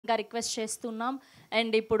మాట్లాడవలసిందిగా రిక్వెస్ట్ చేస్తున్నాం.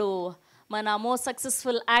 అండ్ ఇప్పుడు మన మోస్ట్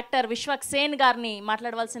సక్సెస్ఫుల్ యాక్టర్ విశ్వక్సేన్ గారిని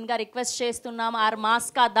మాట్లాడవలసిందిగా రిక్వెస్ట్ చేస్తున్నాం. ఆర్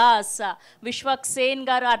మాస్కా దాస్ విశ్వక్సేన్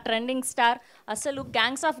గారు, ఆ ట్రెండింగ్ స్టార్. అసలు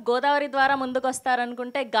గ్యాంగ్స్ ఆఫ్ గోదావరి ద్వారా ముందుకు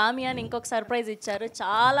వస్తారనుకుంటే గామి అని ఇంకొక సర్ప్రైజ్ ఇచ్చారు.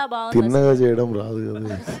 చాలా బాగుంది. తిన్నగా చేయడం రాదు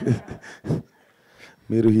కదా.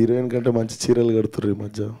 మీరు హీరోయిన్ కంటే మంచి చీరలు కడుతుర్రు ఈ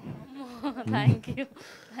మధ్య. Thank you,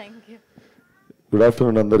 thank you. Good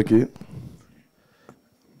afternoon అందరికీ.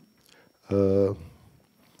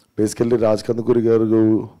 Basically Kandukuri garu,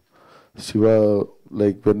 Shiva,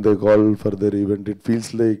 like when they call for their event, it feels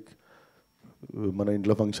like మన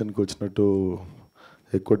ఇంట్లో ఫంక్షన్కి వచ్చినట్టు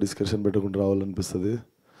ఎక్కువ డిస్కషన్ పెట్టకుండా రావాలనిపిస్తుంది.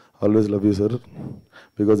 Always love you sir,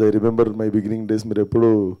 because I remember my beginning days. మీరు ఎప్పుడు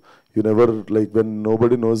you never like when no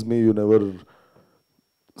body knows me, you never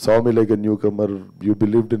saw me like a newcomer, you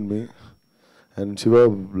believed in me. And Shiva,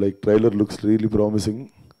 like trailer looks really promising.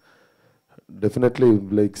 Definitely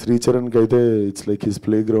like Sricharan kaithe it's like his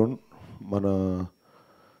playground. Mana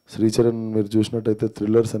Sricharan meer chusinattaithe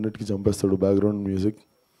thrillers annitiki champestadu background music.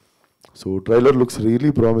 So trailer looks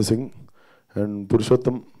really promising. And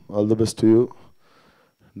Purushottam, all the best to you.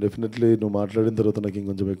 Definitely nu maatladina tarvata naku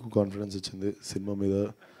inkoncham ekku confidence ichindi cinema meeda.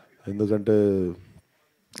 Endukante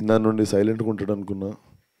నా నుండి సైలెంట్గా ఉంటాడు అనుకున్నా,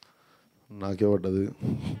 నాకే పడ్డది.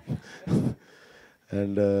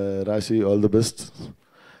 And రాశి, all the best.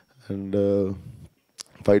 And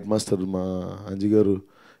fight master మా అంజి గారు,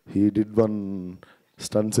 he did one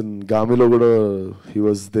stunts in గామిలో కూడా, he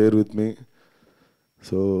was there with me.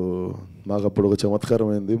 So మాకు అప్పుడు ఒక చమత్కారం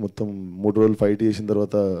అయింది. మొత్తం 3 రోజులు ఫైట్ చేసిన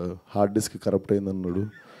తర్వాత హార్డ్ డిస్క్ కరప్ట్ అయింది అన్నాడు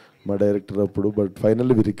మా డైరెక్టర్ అప్పుడు. But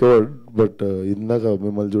finally we recovered. But ఇందాక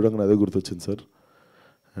మిమ్మల్ని చూడగానే అదే గుర్తొచ్చింది sir.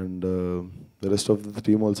 And the rest of the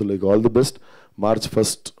team also, like all the best. March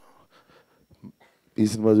 1st ఈ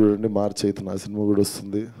సినిమా చూడండి, మార్చ్ 8th నా సినిమా కూడా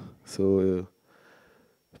వస్తుంది. So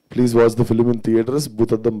please watch the film in theatres.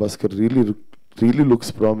 Bhoothaddam Bhaskar really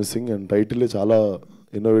looks promising. And టైటిలే చాలా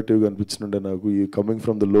ఇన్నోవేటివ్గా అనిపించిండే నాకు. ఈ coming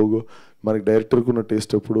from the logo, మనకి డైరెక్టర్కి ఉన్న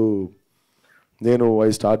టేస్ట్ ఎప్పుడు, నేను I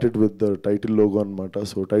started with the title logo అనమాట.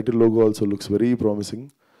 So title logo also looks very promising.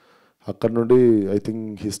 అక్కడ నుండి I think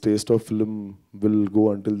his taste of film will go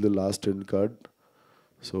until the last end card.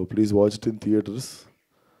 So please watch it in theatres.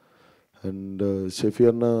 And Shafi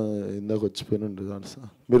అన్న ఇందాక వచ్చిపోయినండి.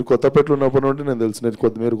 మీరు కొత్తపేటలో ఉన్నప్పటి నుండి నేను తెలుసు,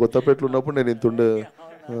 మీరు కొత్తపేటలో ఉన్నప్పుడు నేను ఇంత ఉండే.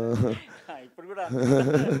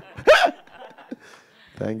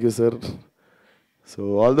 Thank you sir. So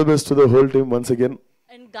all the best to the whole team once again.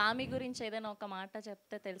 And Gaami గురించి ఏదైనా ఒక మాట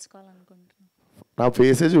చెప్తే తెలుసుకోవాలనుకుంటున్నాను. నా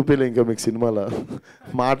ఫేసే చూపించలే ఇంకా మీకు సినిమాలో,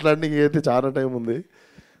 మాట్లాడడానికి అయితే చాలా టైం ఉంది.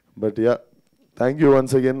 But yeah, thank you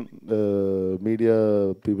once again media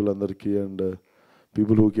people అందరికీ and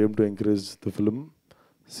people who came to encourage the film.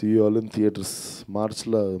 See you all in theatres.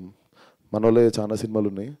 మార్చ్లో మన వాళ్ళే చాలా సినిమాలు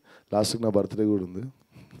ఉన్నాయి. లాస్ట్కి నా బర్త్డే కూడా ఉంది.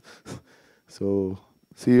 So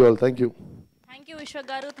see you all. Thank you. Thank you విశ్వ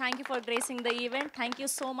గారు. Thank you for gracing the event. Thank you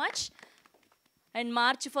so much. And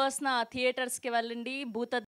March 1st థియేటర్స్కి వెళ్ళండి.